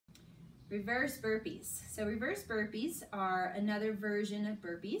Reverse burpees. So reverse burpees are another version of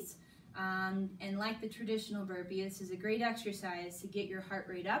burpees. And like the traditional burpee, this is a great exercise to get your heart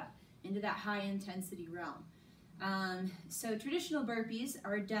rate up into that high intensity realm. So traditional burpees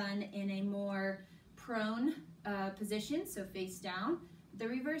are done in a more prone position, so face down. The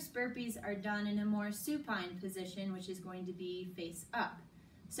reverse burpees are done in a more supine position, which is going to be face up.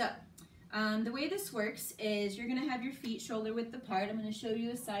 So the way this works is you're going to have your feet shoulder width apart. I'm going to show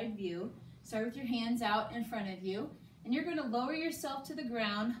you a side view. Start with your hands out in front of you, and you're going to lower yourself to the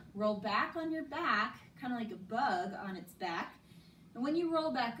ground, roll back on your back, kind of like a bug on its back. And when you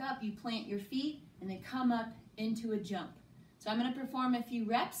roll back up, you plant your feet and they come up into a jump. So I'm going to perform a few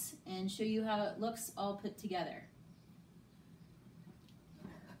reps and show you how it looks all put together.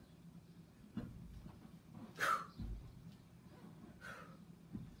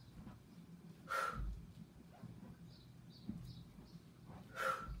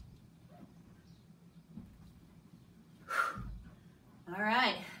 All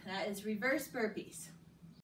right, that is reverse burpees.